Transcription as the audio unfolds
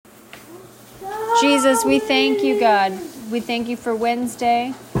Jesus, we thank you, God. We thank you for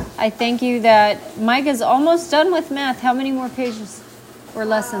Wednesday. I thank you that Mike is almost done with math. How many more pages or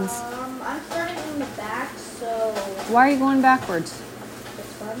lessons? I'm starting from the back, so... Why are you going backwards?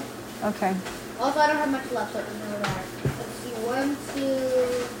 It's fun. Okay. Also, I don't have much left, so it doesn't really matter. Let's see, 1,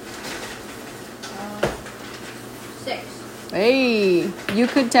 2, 6. Hey, you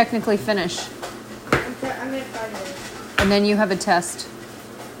could technically finish. I'm going to try this. And then you have a test.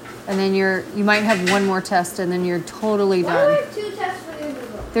 And then you might have one more test, and then you're totally Why do I done. have 2 tests for the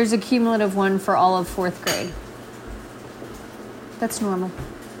individual? There's a cumulative one for all of 4th grade. That's normal.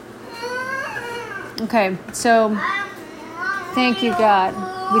 Okay, so thank you, God.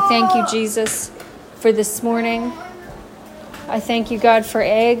 We thank you, Jesus, for this morning. I thank you, God, for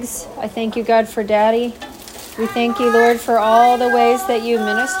eggs. I thank you, God, for Daddy. We thank you, Lord, for all the ways that you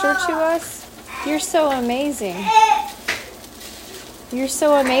minister to us. You're so amazing. You're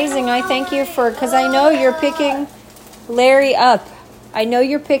so amazing. I thank you because I know you're picking Larry up. I know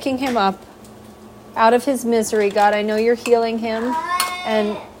you're picking him up out of his misery, God. I know you're healing him.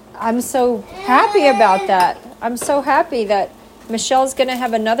 And I'm so happy about that. I'm so happy that Michelle's going to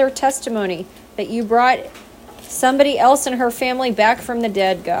have another testimony that you brought somebody else in her family back from the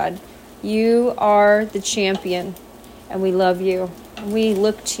dead, God. You are the champion, and we love you. We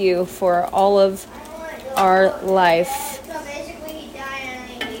look to you for all of our life.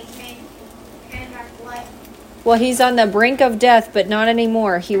 Well, he's on the brink of death, but not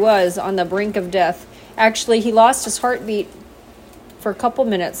anymore. He was on the brink of death. Actually, he lost his heartbeat for a couple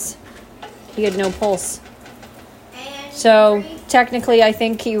minutes. He had no pulse. So, technically, I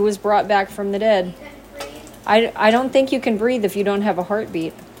think he was brought back from the dead. I don't think you can breathe if you don't have a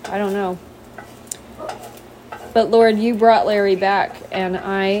heartbeat. I don't know. But, Lord, you brought Larry back, and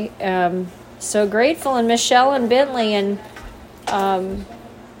I am so grateful. And Michelle and Bentley and...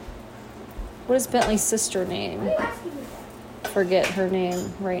 what is Bentley's sister name? Forget her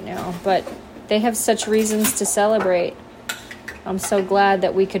name right now. But they have such reasons to celebrate. I'm so glad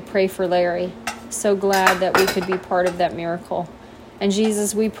that we could pray for Larry. So glad that we could be part of that miracle. And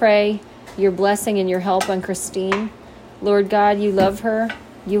Jesus, we pray your blessing and your help on Christine. Lord God, you love her.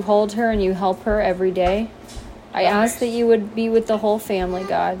 You hold her and you help her every day. I ask that you would be with the whole family,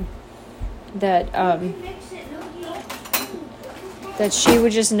 God. That she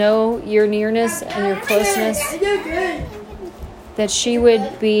would just know your nearness and your closeness. That she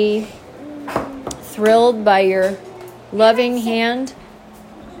would be thrilled by your loving hand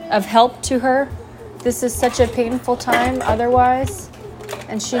of help to her. This is such a painful time otherwise.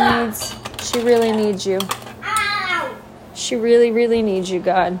 And she really needs you. She really, really needs you,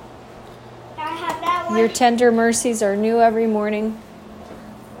 God. Your tender mercies are new every morning.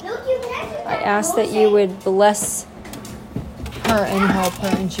 I ask that you would bless her and help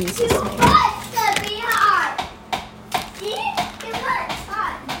her in Jesus' name.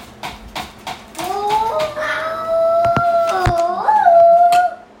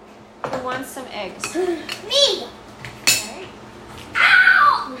 Who wants some eggs? Me! Okay.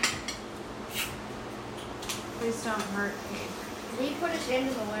 Ow! Please don't hurt me. Will you put his hand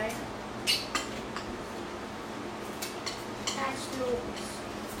in the way? That's yours.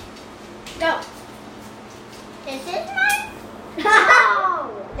 Go. Is this mine? No!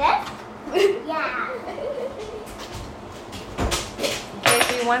 This? Yeah. Okay,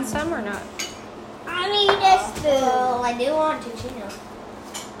 do you want some or not? I need this spoon. I do want to, you know.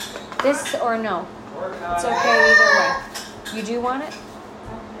 This or no? It's okay either way. You do want it?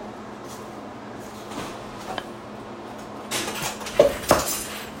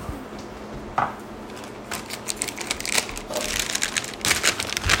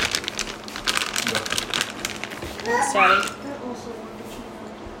 Thanks, Daddy. I also want the Cheeto.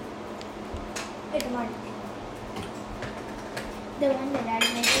 Hey, come on. The one that Daddy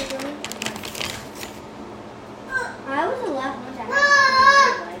made for me? I was the last one to have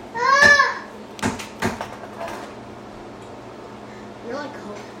You're like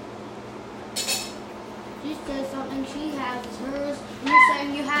Coke. She says something she has is hers. You're saying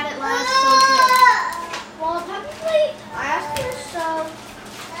you had it last, so it's yours. Well, technically, I asked her, so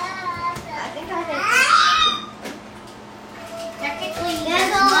I think I did. Technically, that's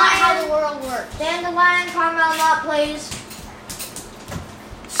not how the world works. Dandelion, caramel nut, please.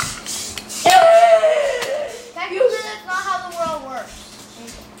 Technically, that's not how the world works.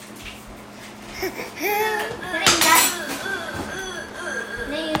 Can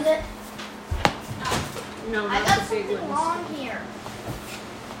I use it? No, I got something wrong here.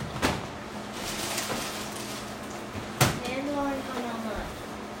 Dandelion, caramel nut.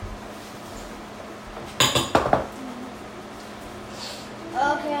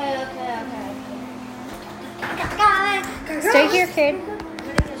 Okay. Stay here, Cade.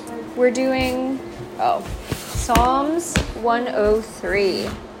 We're doing, Psalms 103.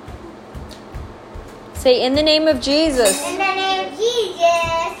 Say, in the name of Jesus. In the name of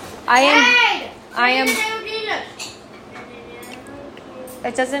Jesus. I am. In the name of Jesus.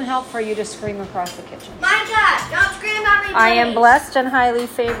 It doesn't help for you to scream across the kitchen. My God, don't scream at me. I am blessed and highly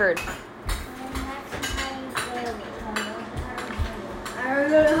favored.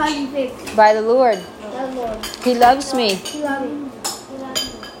 By the Lord. He loves me.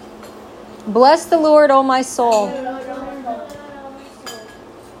 Bless the Lord, O my soul,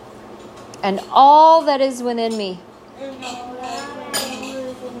 and all that is within me.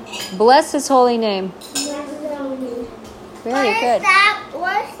 Bless his holy name. Very good.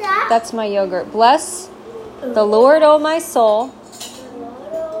 What is that? That's my yogurt. Bless the Lord, O my soul.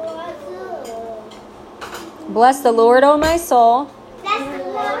 Bless the Lord, O my soul,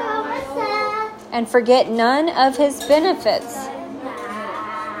 and forget none of his benefits.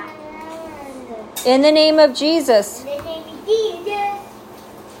 In the name of Jesus.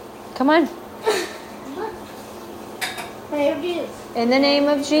 Come on. In the name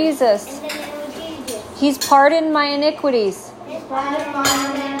of Jesus. He's pardoned my iniquities.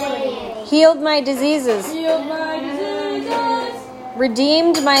 Healed my diseases.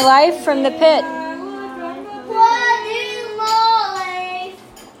 Redeemed my life from the pit.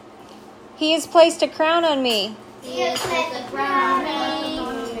 He has placed a crown on me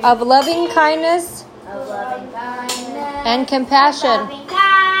of loving kindness and compassion.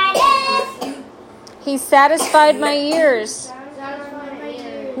 He satisfied my years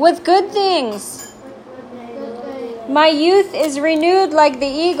with good things. My youth is renewed like the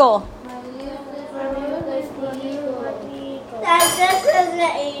eagle.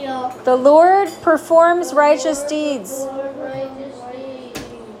 The Lord performs righteous deeds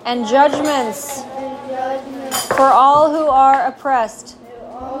and judgments for all who are oppressed.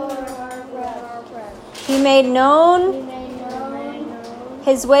 He made known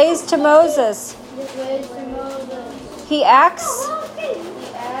his ways to Moses. He acts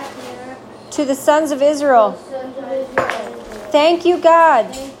to the sons of Israel. Thank you,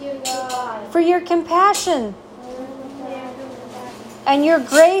 God, for your compassion and your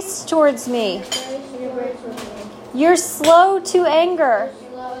grace towards me. You're slow to anger,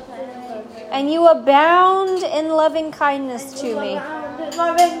 and you abound in loving kindness to me.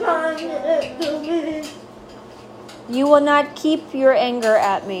 You will not keep your anger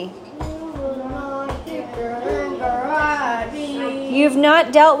at me. You've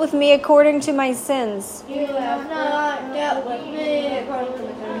not dealt with me according to my sins.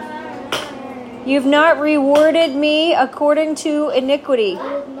 You've not rewarded me according to iniquity.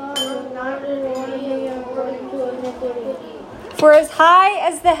 For as high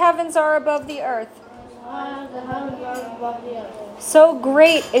as the heavens are above the earth, so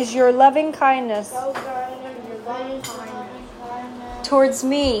great is your loving kindness towards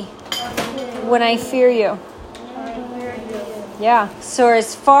me when I fear you. Yeah. So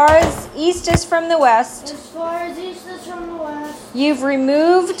as far as east is from the west, you've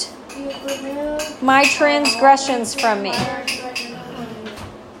removed my transgressions from me.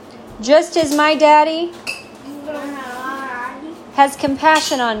 Just as my daddy has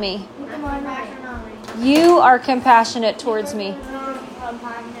compassion on me, you are compassionate towards me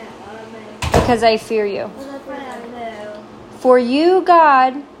because I fear you. For you,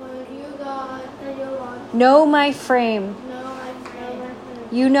 God, know my frame.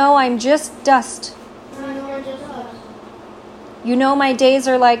 You know I'm just dust. You know my days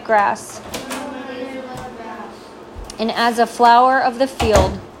are like grass. And as a flower of the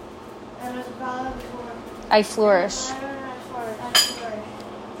field, I flourish.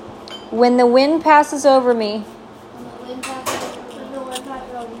 When the wind passes over me,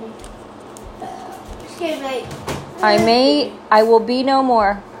 I will be no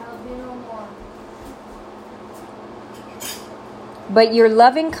more. But your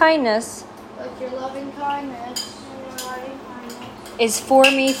loving kindness is for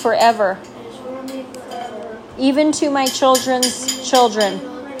me forever, even to my children's children.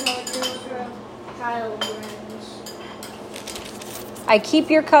 I keep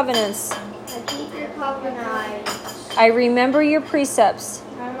your covenants. I remember your precepts.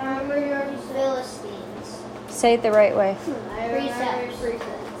 Say it the right way.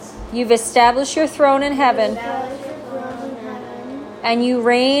 You've established your throne in heaven, and you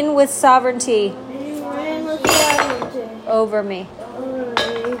reign with sovereignty over me.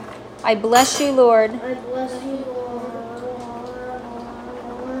 I bless you, Lord.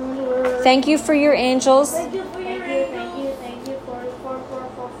 Thank you for your angels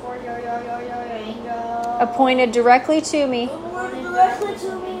appointed directly to me,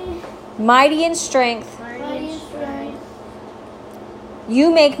 mighty in strength.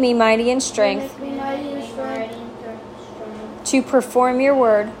 You make me mighty in strength to perform your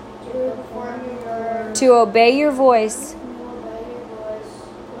word, to obey your voice.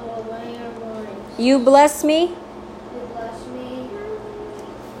 You bless me.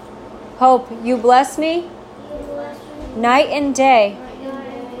 Hope, you bless me night and day.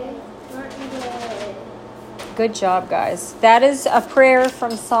 Good job, guys. That is a prayer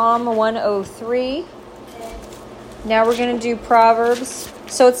from Psalm 103. Now we're going to do Proverbs.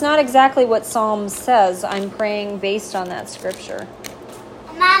 So it's not exactly what Psalm says. I'm praying based on that scripture.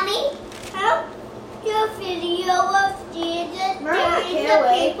 Mommy, how do a video of Jesus doing the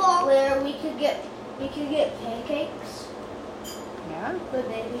people where we could get pancakes? Yeah. The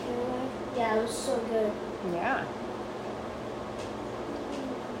baby giveaway. Yeah, it was so good. Yeah.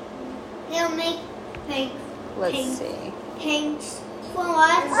 They'll make Let's see. Thanks for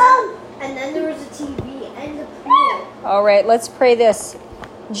what? And then there was a TV and the pool. All right, let's pray this.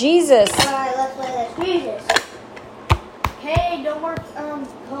 Jesus. All right, let's play this. Jesus. Hey, no more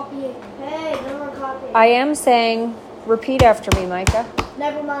copying. Hey, no more copying. I am saying, repeat after me, Micah.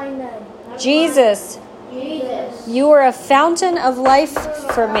 Never mind then. Jesus. Jesus. You are a fountain of life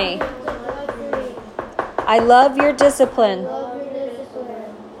for me. I love your discipline. Love your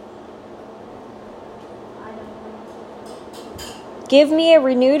discipline. Give me a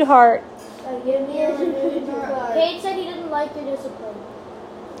renewed heart. Give me a renewed heart. Kate said he didn't like your discipline.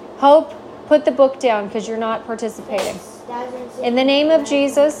 Hope, put the book down because you're not participating. In the name of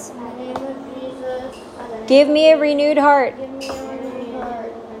Jesus, In the name of Jesus. give me a renewed heart. Give me a renewed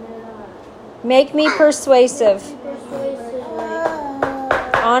heart. Make me persuasive,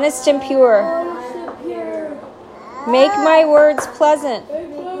 honest and pure. Make my words pleasant,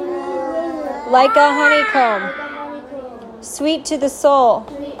 like a honeycomb, sweet to the soul,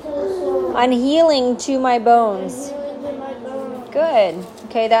 and healing to my bones. Good.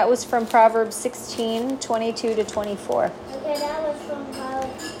 Okay, that was from Proverbs 16, 22 to 24. Okay, that was from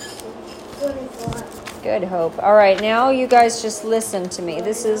Proverbs 24. Good, Hope. All right, now you guys just listen to me.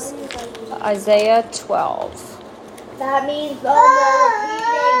 This is Isaiah 12. That means no more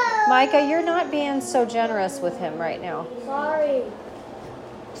repeating. Micah, you're not being so generous with him right now. Sorry.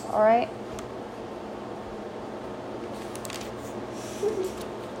 All right?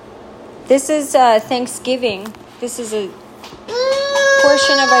 This is Thanksgiving. This is a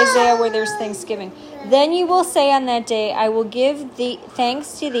portion of Isaiah where there's Thanksgiving. Then you will say on that day, I will give thee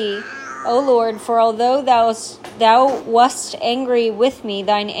thanks to thee, O Lord, for although thou wast angry with me,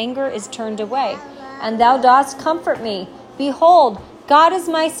 thine anger is turned away, and thou dost comfort me. Behold, God is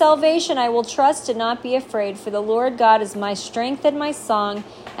my salvation. I will trust and not be afraid, for the Lord God is my strength and my song,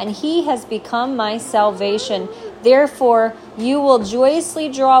 and he has become my salvation. Therefore, you will joyously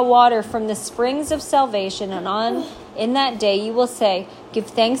draw water from the springs of salvation, and in that day you will say, give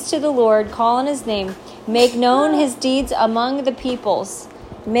thanks to the Lord, call on his name, make known his deeds among the peoples.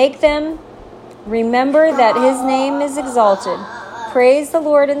 Make them remember that his name is exalted. Praise the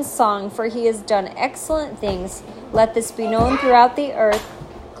Lord in song, for he has done excellent things. Let this be known throughout the earth.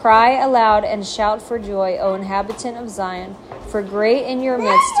 Cry aloud and shout for joy, O inhabitant of Zion, for great in your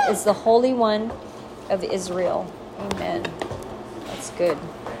midst is the Holy One of Israel. Amen. That's good.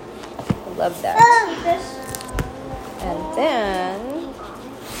 I love that. And then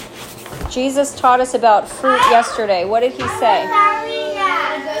Jesus taught us about fruit yesterday. What did he say?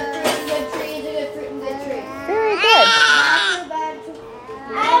 Very good.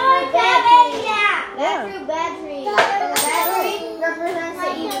 Bad tree. The bad tree represents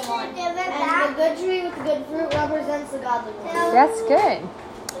the evil one. And the good tree with the good fruit represents the godly one. That's good.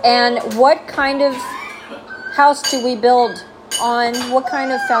 And what kind of house do we build on? What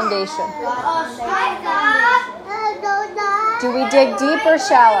kind of foundation? Do we dig deep or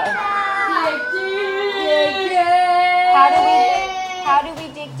shallow? How do we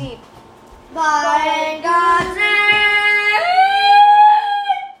dig deep? By God's name.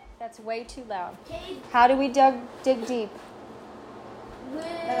 That's way too loud. How do we dig deep?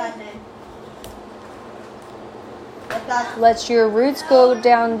 By God's name. Let your roots go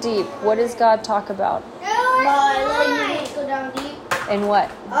down deep. What does God talk about? By letting your roots go down deep. And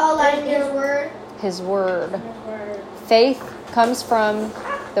what? Oh, letting His word. His word. Faith comes from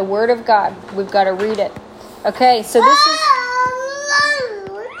the word of God. We've got to read it. Okay, so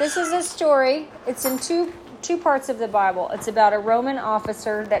this is a story. It's in two parts of the Bible. It's about a Roman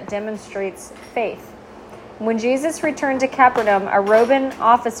officer that demonstrates faith. When Jesus returned to Capernaum, a Roman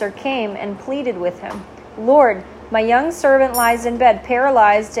officer came and pleaded with him, Lord, my young servant lies in bed,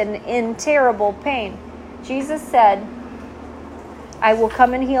 paralyzed and in terrible pain. Jesus said, I will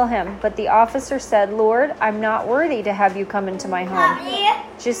come and heal him. But the officer said, Lord, I'm not worthy to have you come into my home.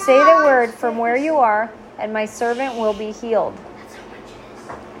 Just say the word from where you are, and my servant will be healed.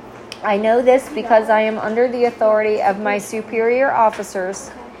 I know this because I am under the authority of my superior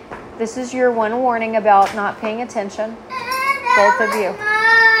officers. This is your one warning about not paying attention, both of you.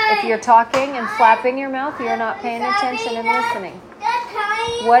 If you're talking and flapping your mouth, you're not paying attention and listening.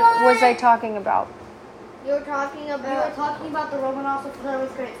 What was I talking about? You were talking about the Roman officer that was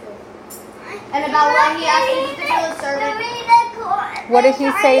great too. And about when he asked you to heal a servant. What did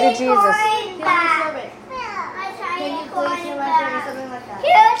he say to Jesus? Heal a servant. Can you please heal my servant? Something like that.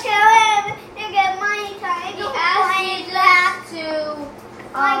 He asked Jesus to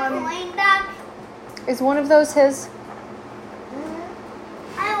Is one of those his?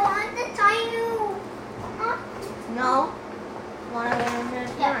 I want to tell you. No. One of them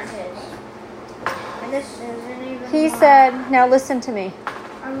is not his. And this isn't even He mine. said, now listen to me.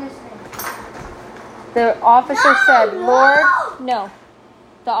 I'm listening. The officer said, Lord, no.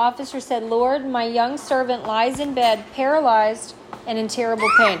 The officer said, Lord, my young servant lies in bed, paralyzed and in terrible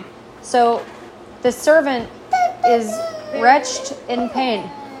pain. So the servant is wretched in pain.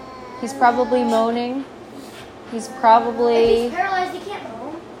 He's probably moaning. He's If probably... he's paralyzed, he can't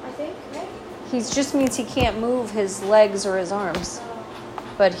move, I think, right? He just means he can't move his legs or his arms.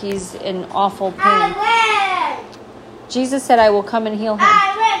 But he's in awful pain. Jesus said, I will come and heal him.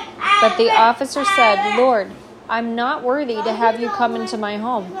 But the officer said, Lord, I'm not worthy to have you come into my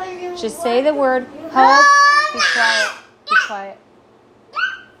home. Just say the word, help. Be quiet. Be quiet.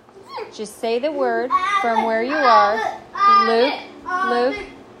 Just say the word from where you are.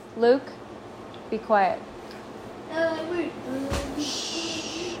 Luke, be quiet.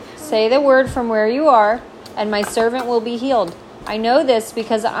 Say the word from where you are, and my servant will be healed. I know this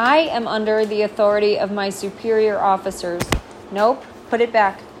because I am under the authority of my superior officers. Nope, put it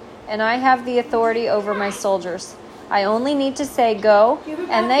back. And I have the authority over my soldiers. I only need to say go,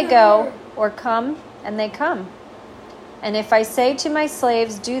 and they go, or come, and they come. And if I say to my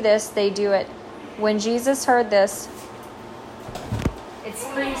slaves, do this, they do it. When Jesus heard this, it's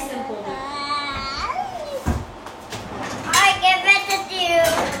pretty simple. I give it to you.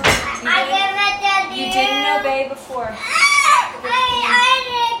 I give it to you. You didn't obey before. I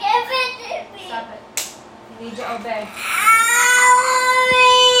didn't give it to me. Stop it. You need to obey.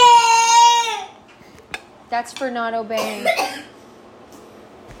 That's for not obeying.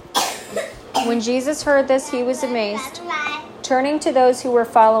 When Jesus heard this, he was amazed. Turning to those who were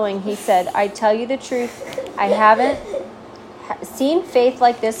following, he said, I tell you the truth, I haven't seen faith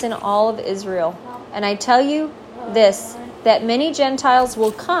like this in all of Israel. And I tell you this, that many Gentiles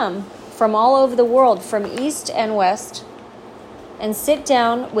will come from all over the world, from east and west, and sit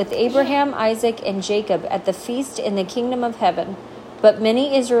down with Abraham, Isaac, and Jacob at the feast in the kingdom of heaven. But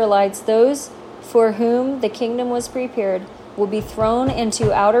many Israelites, those for whom the kingdom was prepared, will be thrown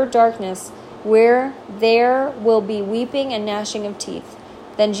into outer darkness, where there will be weeping and gnashing of teeth.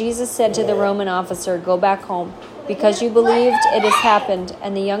 Then Jesus said to the Roman officer, go back home, because you believed it has happened.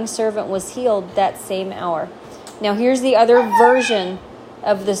 And the young servant was healed that same hour. Now here's the other version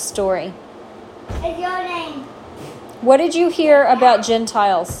of this story. It's your name. What did you hear about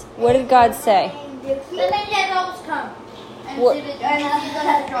Gentiles? What did God say? The Gentiles come. And What- see the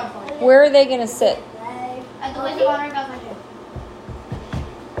has a drug for it. Where are they going to sit? At the place of honor, God's like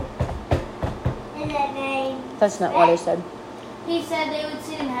That's not what I said. He said they would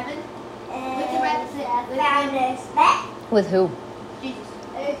sit in heaven. With who? Jesus.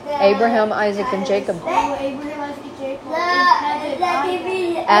 Abraham, Isaac, and Jacob. Abraham, Isaac, and Jacob.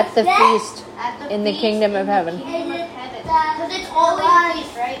 At the feast in the kingdom of heaven. Because it's always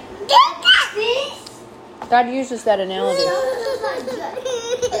feast, right? God uses that analogy.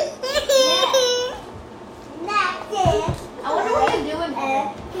 I wonder what they do in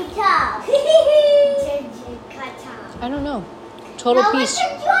heaven. I don't know. Total peace. So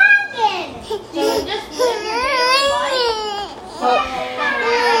just live your daily life.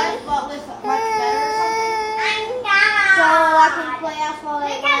 But with much better or something. So I can play asphalt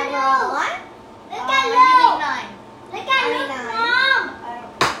like whenever I want. Look at Luke. 9. Look at Luke, Mom.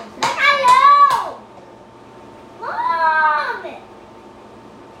 Look at Luke. Mom.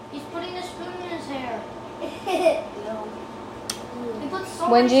 He's putting a spoon in his hair. He puts so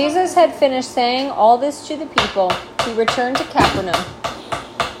When much Jesus had finished saying all this to the people, he returned to Capernaum.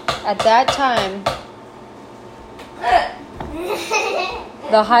 At that time,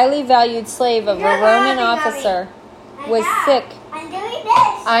 the highly valued slave of a Roman officer was sick. I'm doing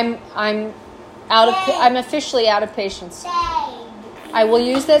this. I'm officially out of patience. I will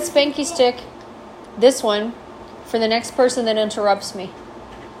use that spanky stick this one for the next person that interrupts me.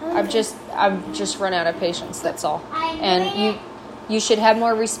 I've just run out of patience, that's all. And you should have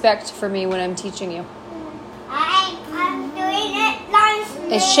more respect for me when I'm teaching you. I'm doing it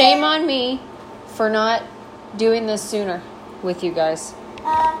nicely. It's shame on me for not doing this sooner with you guys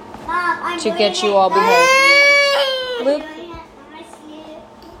Mom, to get you all behaved. Luke, nicely.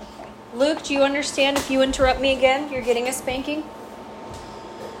 Luke, do you understand if you interrupt me again, you're getting a spanking?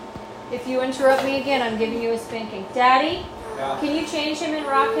 If you interrupt me again, I'm giving you a spanking. Daddy, can you change him and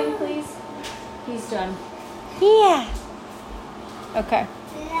rock him, please? He's done. Yeah. Okay.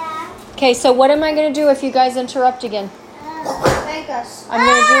 Okay, so what am I going to do if you guys interrupt again? Thank us. I'm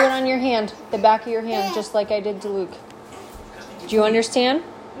going to do it on your hand, the back of your hand, just like I did to Luke. Do you understand?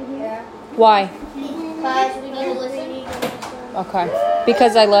 Yeah. Why? Because we need to listen. Okay.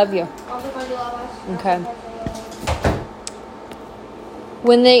 Because I love you. Okay.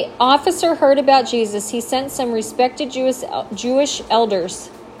 When the officer heard about Jesus, he sent some respected Jewish elders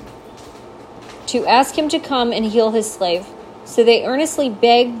to ask him to come and heal his slave. So they earnestly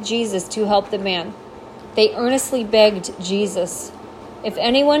begged Jesus to help the man. They earnestly begged Jesus. If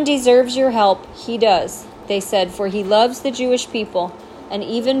anyone deserves your help, he does, they said, for he loves the Jewish people and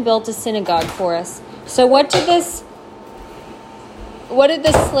even built a synagogue for us. So what did this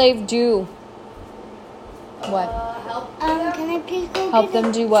slave do? What? Can I please go Help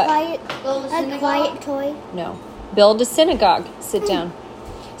them do what? A quiet toy? No. Build a synagogue. Sit down.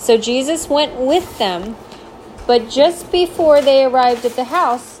 So Jesus went with them, but just before they arrived at the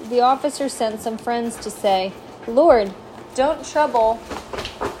house, the officer sent some friends to say, Lord, don't trouble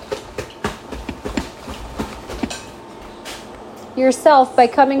yourself by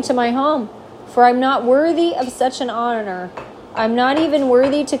coming to my home, for I'm not worthy of such an honor. I'm not even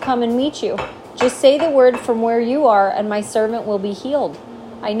worthy to come and meet you. Just say the word from where you are, and my servant will be healed.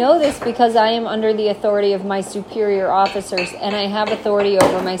 I know this because I am under the authority of my superior officers, and I have authority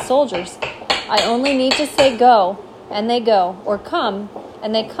over my soldiers. I only need to say go, and they go, or come,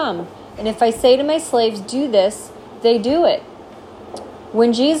 and they come. And if I say to my slaves, do this, they do it.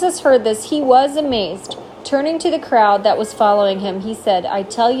 When Jesus heard this, he was amazed. Turning to the crowd that was following him, he said, I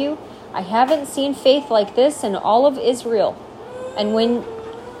tell you, I haven't seen faith like this in all of Israel. And when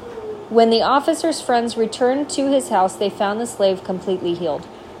the officer's friends returned to his house, they found the slave completely healed.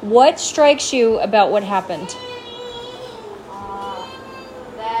 What strikes you about what happened?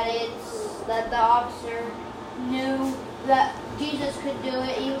 That the officer knew that Jesus could do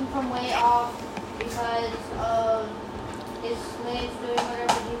it even from way off because of his slaves doing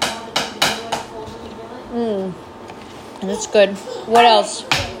whatever he wanted them to do when he told them to do it. That's good. What else?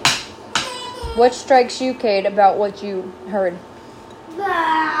 What strikes you, Kate, about what you heard? The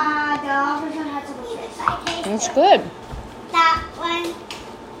officer had so much faith. That's good. That one.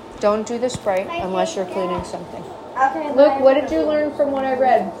 Don't do the Sprite unless you're cleaning something. Okay. Luke, what did you learn from what I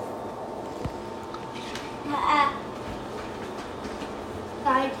read?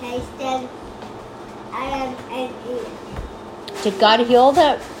 God tasted and eat. Did God heal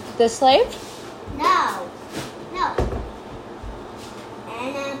the slave? No.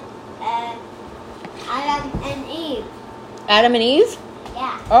 Adam and Eve. Adam and Eve?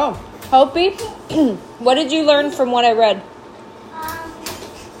 Yeah. Oh, Hopi, what did you learn from what I read?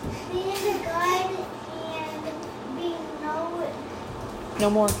 Being good and being No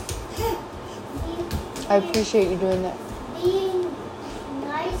more. I appreciate you doing that. Being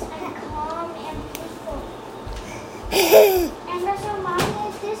nice and calm and peaceful. And Mr. Mommy,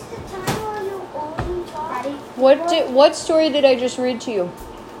 is this the time where you only talk? What story did I just read to you?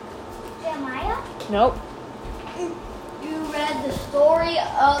 Jeremiah? Nope. You read the story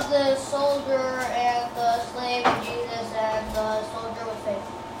of the soldier and the slave and Jesus and the soldier with faith.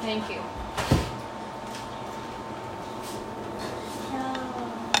 Thank you.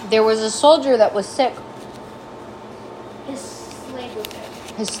 There was a soldier that was sick. His slave was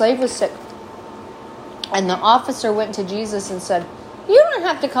sick. His slave was sick. And the officer went to Jesus and said, you don't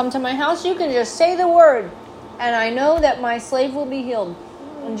have to come to my house. You can just say the word. And I know that my slave will be healed.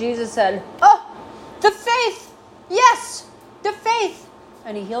 And Jesus said, oh, the faith. Yes, the faith.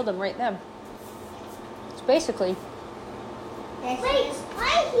 And he healed him right then. It's basically. Wait,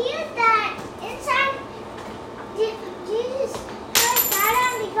 I hear that inside Jesus Christ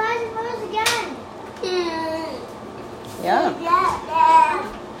died because he rose again. Yeah.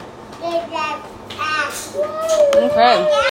 Okay.